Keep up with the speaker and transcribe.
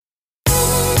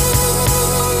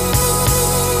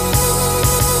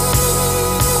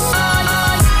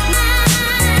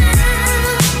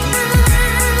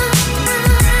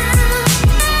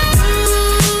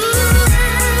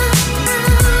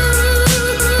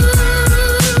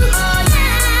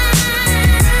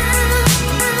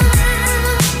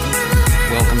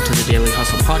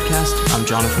podcast. I'm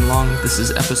Jonathan Long. This is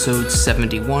episode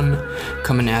 71,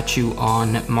 coming at you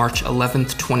on March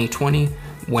 11th, 2020,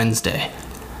 Wednesday.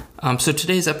 So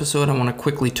today's episode, I want to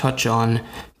quickly touch on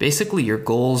basically your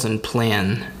goals and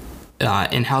plan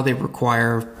and how they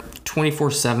require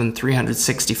 24/7,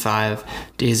 365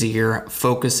 days a year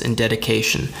focus and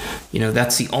dedication.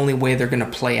 That's the only way they're going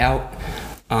to play out.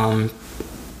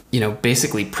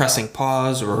 Basically pressing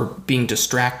pause or being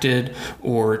distracted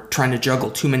or trying to juggle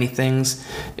too many things.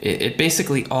 It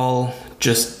basically all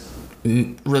just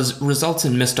results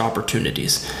in missed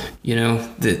opportunities.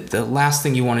 The last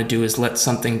thing you want to do is let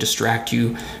something distract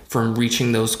you from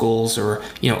reaching those goals or,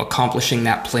 accomplishing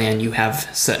that plan you have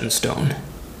set in stone.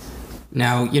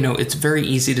 Now, it's very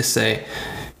easy to say,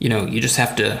 you just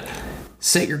have to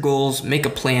set your goals, make a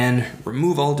plan,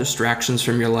 remove all distractions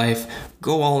from your life,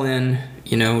 go all in,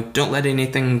 don't let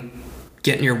anything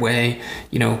get in your way,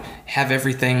 have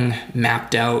everything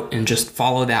mapped out and just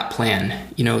follow that plan.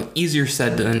 Easier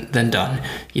said than done.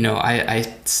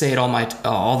 I say it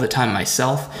all the time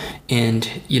myself, and,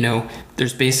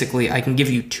 there's basically, I can give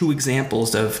you two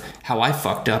examples of how I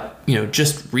fucked up,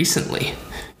 just recently.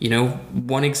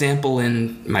 One example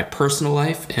in my personal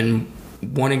life and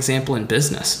one example in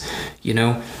business,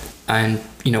 and,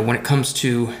 when it comes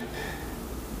to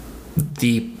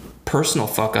the personal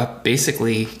fuck up,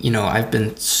 basically, I've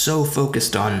been so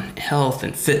focused on health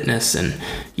and fitness and,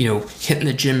 hitting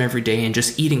the gym every day and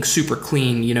just eating super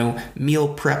clean,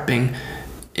 meal prepping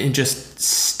and just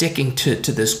sticking to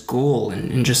this goal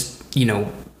and just,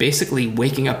 basically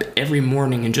waking up every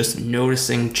morning and just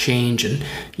noticing change and,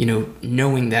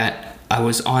 knowing that I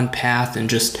was on path and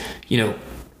just,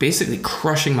 basically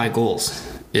crushing my goals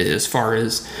as far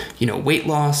as, weight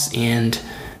loss and,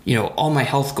 all my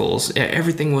health goals.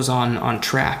 Everything was on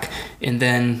track. And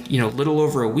then, little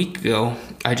over a week ago,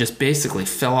 I just basically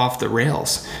fell off the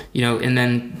rails, and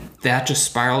then that just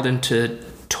spiraled into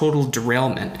total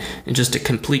derailment and just a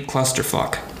complete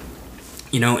clusterfuck.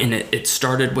 And it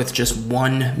started with just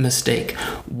one mistake,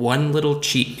 one little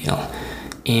cheat meal.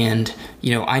 And,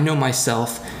 I know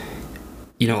myself,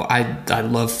 I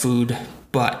love food,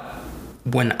 but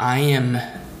when I am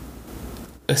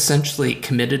essentially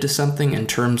committed to something in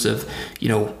terms of,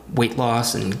 weight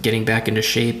loss and getting back into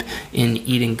shape and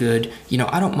eating good,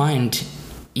 I don't mind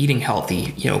eating healthy,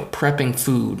 prepping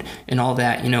food and all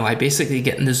that. I basically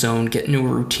get in the zone, get into a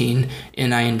routine,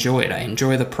 and I enjoy it. I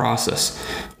enjoy the process.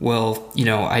 Well,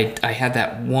 I had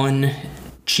that one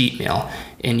cheat meal,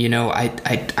 and,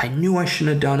 I knew I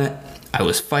shouldn't have done it. I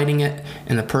was fighting it,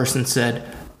 and the person said,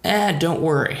 don't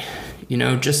worry.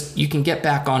 Just, you can get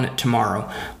back on it tomorrow.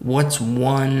 What's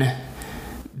one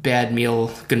bad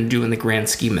meal gonna do in the grand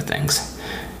scheme of things?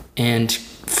 And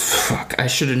fuck, I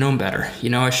should have known better.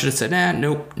 I should have said,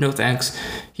 nope, no thanks.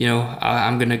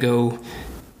 I'm gonna go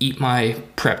eat my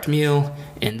prepped meal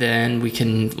and then we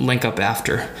can link up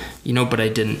after, but I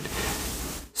didn't.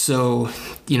 So,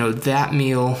 that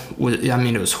meal was,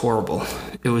 it was horrible.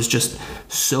 It was just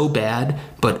so bad.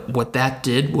 But what that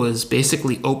did was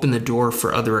basically open the door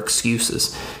for other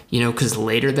excuses, because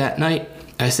later that night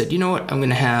I said, I'm going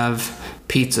to have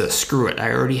pizza. Screw it.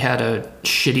 I already had a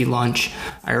shitty lunch.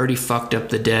 I already fucked up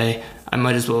the day. I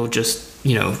might as well just,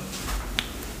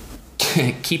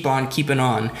 keep on keeping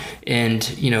on and,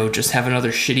 just have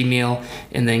another shitty meal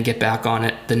and then get back on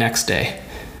it the next day.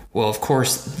 Well, of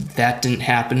course, that didn't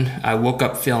happen. I woke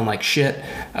up feeling like shit.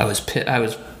 I was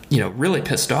really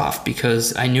pissed off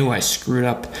because I knew I screwed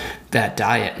up that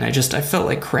diet, and I felt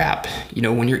like crap.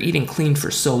 When you're eating clean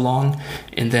for so long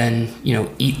and then,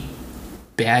 eat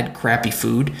bad, crappy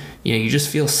food, you just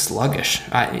feel sluggish.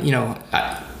 At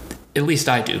least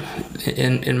I do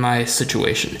in my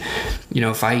situation.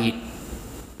 If I eat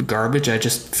garbage, I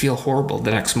just feel horrible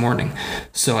the next morning.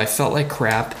 So I felt like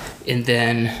crap, and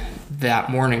then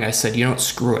that morning I said,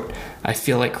 screw it. I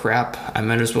feel like crap. I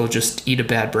might as well just eat a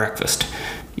bad breakfast.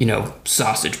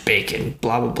 Sausage, bacon,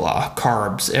 blah, blah, blah,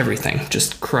 carbs, everything.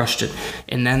 Just crushed it.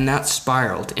 And then that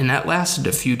spiraled, and that lasted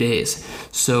a few days.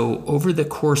 So over the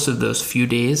course of those few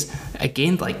days, I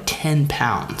gained like 10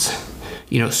 pounds,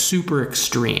 super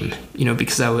extreme,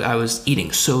 because I was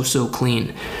eating so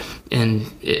clean.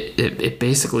 And it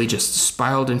basically just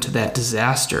spiraled into that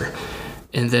disaster.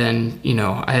 And then,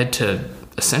 I had to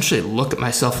essentially look at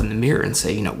myself in the mirror and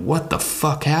say, what the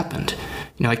fuck happened?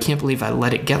 I can't believe I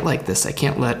let it get like this. I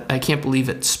can't believe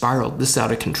it spiraled this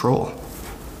out of control.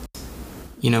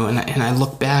 And I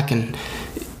look back and,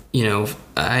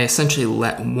 I essentially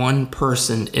let one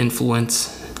person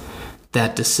influence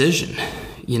that decision.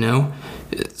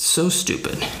 It's so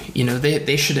stupid.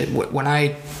 They should have, when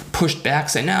I pushed back,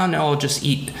 say, no, I'll just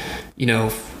eat,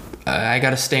 I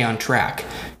got to stay on track.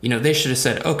 They should have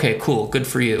said, okay, cool, good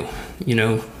for you.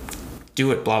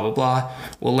 Do it, blah, blah, blah.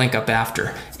 We'll link up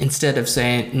after. Instead of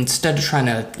trying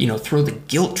to, throw the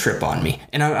guilt trip on me.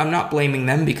 And I'm not blaming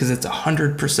them because it's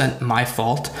 100% my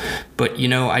fault. But,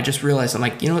 I just realized, I'm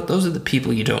like, what? Those are the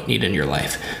people you don't need in your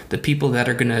life. The people that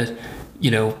are going to,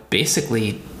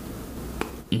 basically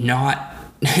not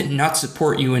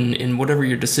support you in whatever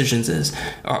your decisions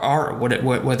are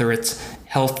whether it's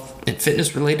health and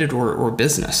fitness related or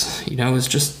business. It's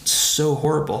just so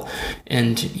horrible.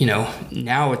 And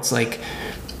now it's like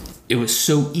it was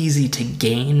so easy to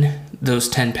gain those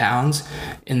 10 pounds,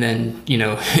 and then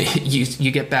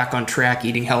you get back on track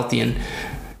eating healthy and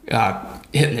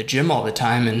hitting the gym all the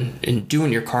time and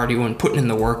doing your cardio and putting in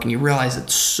the work, and you realize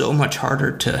it's so much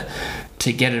harder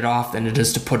to get it off than it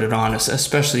is to put it on,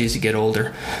 especially as you get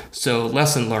older. So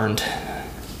lesson learned.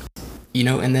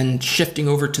 And then shifting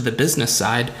over to the business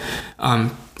side,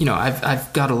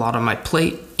 I've got a lot on my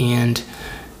plate, and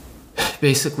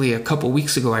basically a couple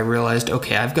weeks ago I realized,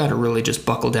 okay, I've got to really just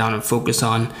buckle down and focus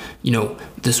on,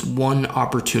 this one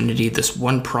opportunity, this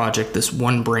one project, this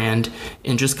one brand,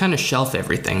 and just kind of shelf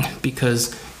everything,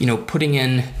 because, putting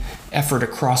in effort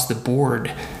across the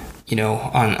board,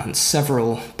 on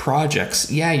several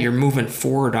projects, yeah, you're moving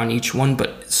forward on each one,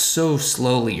 but so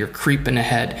slowly, you're creeping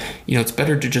ahead. It's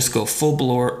better to just go full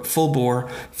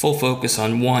focus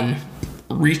on one,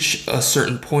 reach a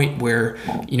certain point where,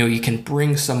 you can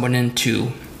bring someone in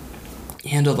to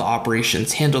handle the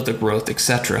operations, handle the growth,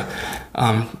 etc.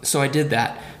 So I did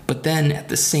that. But then at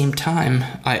the same time,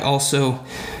 I also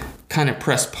kind of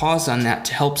pressed pause on that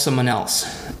to help someone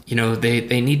else.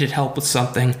 They needed help with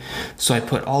something, so I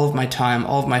put all of my time,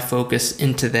 all of my focus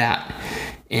into that.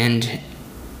 And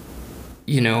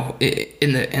in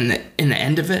the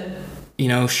end of it,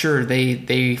 sure,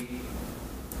 they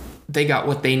got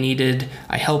what they needed.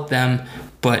 I helped them,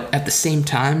 but at the same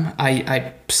time,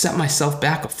 I set myself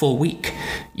back a full week.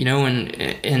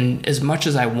 And as much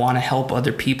as I want to help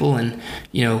other people, and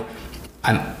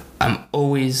I'm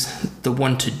always the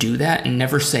one to do that and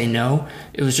never say no.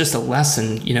 It was just a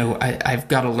lesson. I've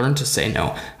got to learn to say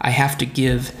no. I have to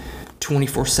give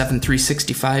 24/7,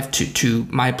 365 to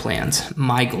my plans,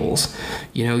 my goals.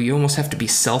 You almost have to be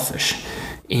selfish.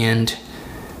 And,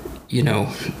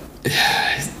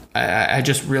 I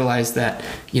just realized that,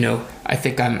 I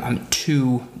think I'm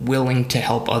too willing to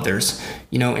help others,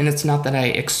 and it's not that I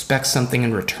expect something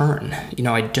in return.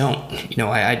 I don't.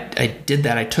 I did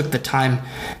that. I took the time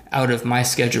out of my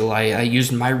schedule. I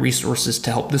used my resources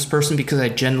to help this person because I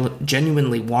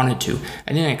genuinely wanted to.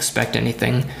 I didn't expect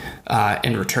anything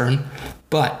in return,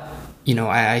 but,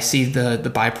 I see the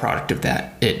byproduct of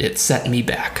that. It set me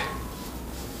back.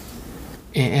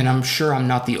 And I'm sure I'm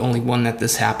not the only one that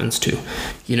this happens to.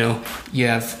 You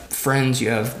have friends, you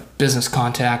have business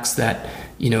contacts that,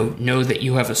 know that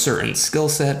you have a certain skill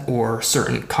set or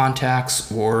certain contacts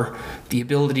or the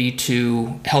ability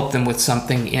to help them with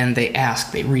something, and they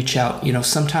reach out.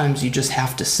 Sometimes you just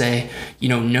have to say,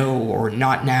 no, or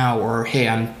not now, or hey,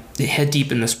 I'm head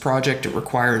deep in this project. It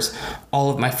requires all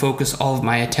of my focus, all of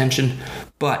my attention,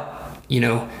 but,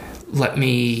 let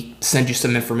me send you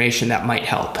some information that might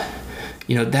help.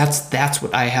 That's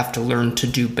what I have to learn to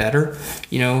do better.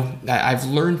 I've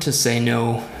learned to say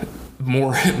no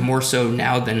more so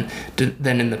now than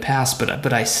in the past,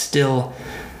 but I'm still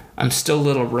a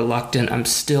little reluctant. I'm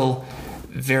still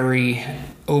very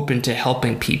open to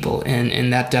helping people,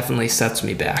 and that definitely sets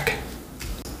me back.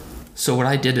 So what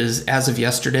I did is, as of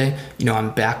yesterday,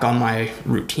 I'm back on my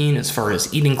routine as far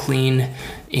as eating clean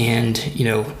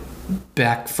and,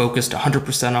 back focused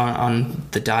 100% on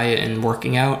the diet and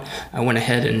working out. I went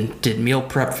ahead and did meal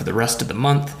prep for the rest of the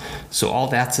month. So all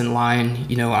that's in line.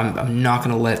 I'm not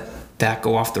going to let that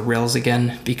go off the rails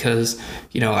again because,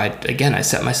 I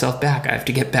set myself back. I have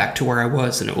to get back to where I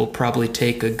was, and it will probably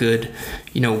take a good,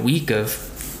 week of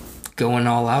going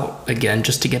all out again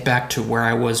just to get back to where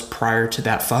I was prior to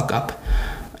that fuck up.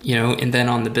 And then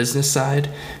on the business side,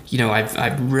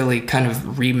 I've really kind of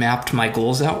remapped my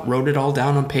goals out, wrote it all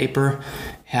down on paper,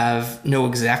 know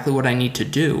exactly what I need to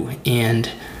do. And,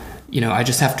 I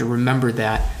just have to remember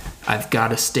that I've got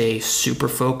to stay super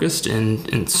focused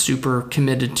and super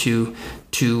committed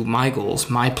to my goals,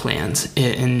 my plans,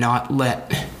 and not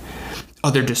let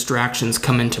other distractions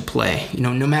come into play.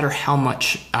 No matter how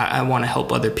much I want to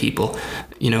help other people,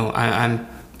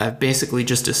 I've basically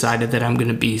just decided that I'm going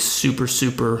to be super,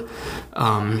 super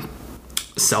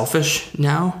selfish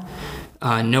now,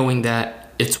 knowing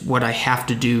that it's what I have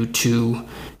to do to,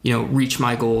 reach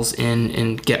my goals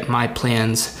and get my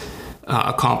plans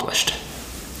accomplished.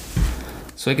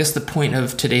 So I guess the point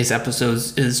of today's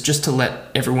episodes is just to let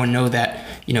everyone know that,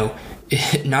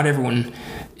 not everyone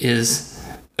is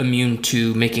immune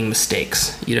to making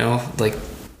mistakes,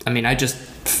 I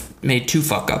just made 2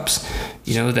 fuck ups,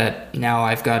 that now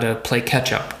I've got to play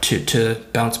catch up to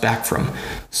bounce back from.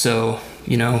 So,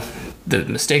 the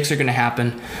mistakes are going to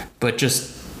happen, but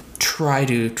just try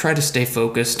to stay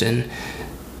focused and,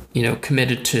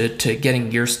 committed to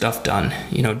getting your stuff done.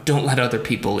 Don't let other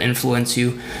people influence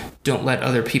you. Don't let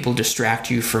other people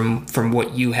distract you from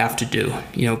what you have to do.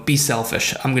 Be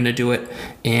selfish. I'm going to do it.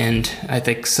 And I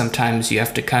think sometimes you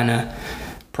have to kind of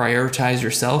prioritize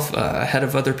yourself ahead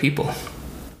of other people.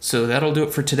 So that'll do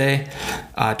it for today.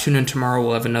 Tune in tomorrow.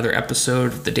 We'll have another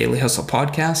episode of the Daily Hustle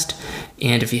podcast.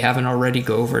 And if you haven't already,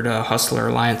 go over to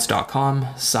hustleralliance.com,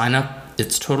 sign up.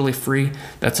 It's totally free.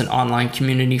 That's an online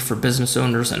community for business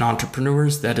owners and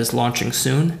entrepreneurs that is launching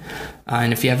soon.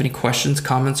 And if you have any questions,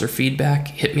 comments, or feedback,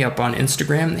 hit me up on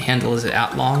Instagram. The handle is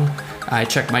 @long. I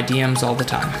check my DMs all the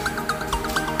time.